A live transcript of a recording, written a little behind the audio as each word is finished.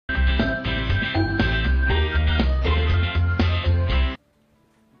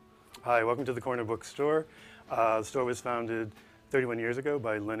Hi, welcome to the Corner Bookstore. The store was founded 31 years ago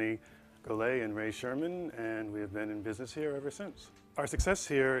by Lenny Golay and Ray Sherman, and we have been in business here ever since. Our success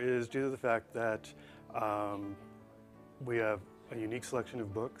here is due to the fact that we have a unique selection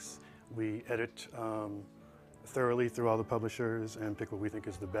of books. We edit thoroughly through all the publishers and pick what we think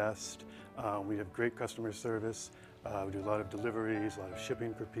is the best. We have great customer service. We do a lot of deliveries, a lot of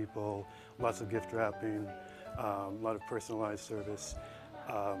shipping for people, lots of gift wrapping, a lot of personalized service.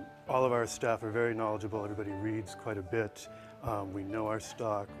 All of our staff are very knowledgeable. Everybody reads quite a bit. We know our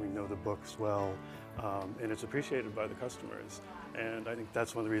stock, we know the books well, and it's appreciated by the customers. And I think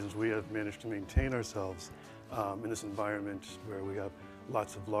that's one of the reasons we have managed to maintain ourselves in this environment where we have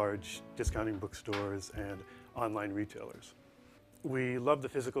lots of large discounting bookstores and online retailers. We love the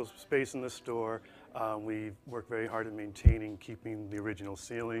physical space in the store. We work very hard at maintaining, keeping the original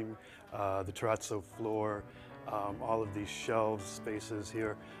ceiling, the terrazzo floor. All of these shelves spaces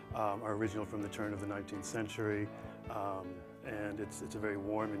here are original from the turn of the 19th century, and it's a very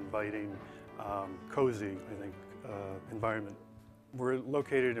warm, inviting, cozy, I think, environment. We're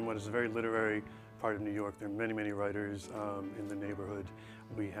located in what is a very literary part of New York. There are many, many writers in the neighborhood.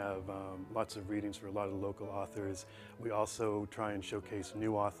 We have lots of readings for a lot of local authors. We also try and showcase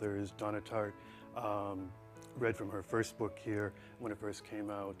new authors. Donna Tartt read from her first book here when it first came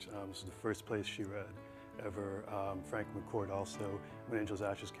out. This is the first place she read ever. Frank McCourt also, when Angel's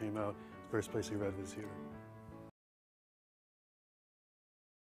Ashes came out, the first place he read was here.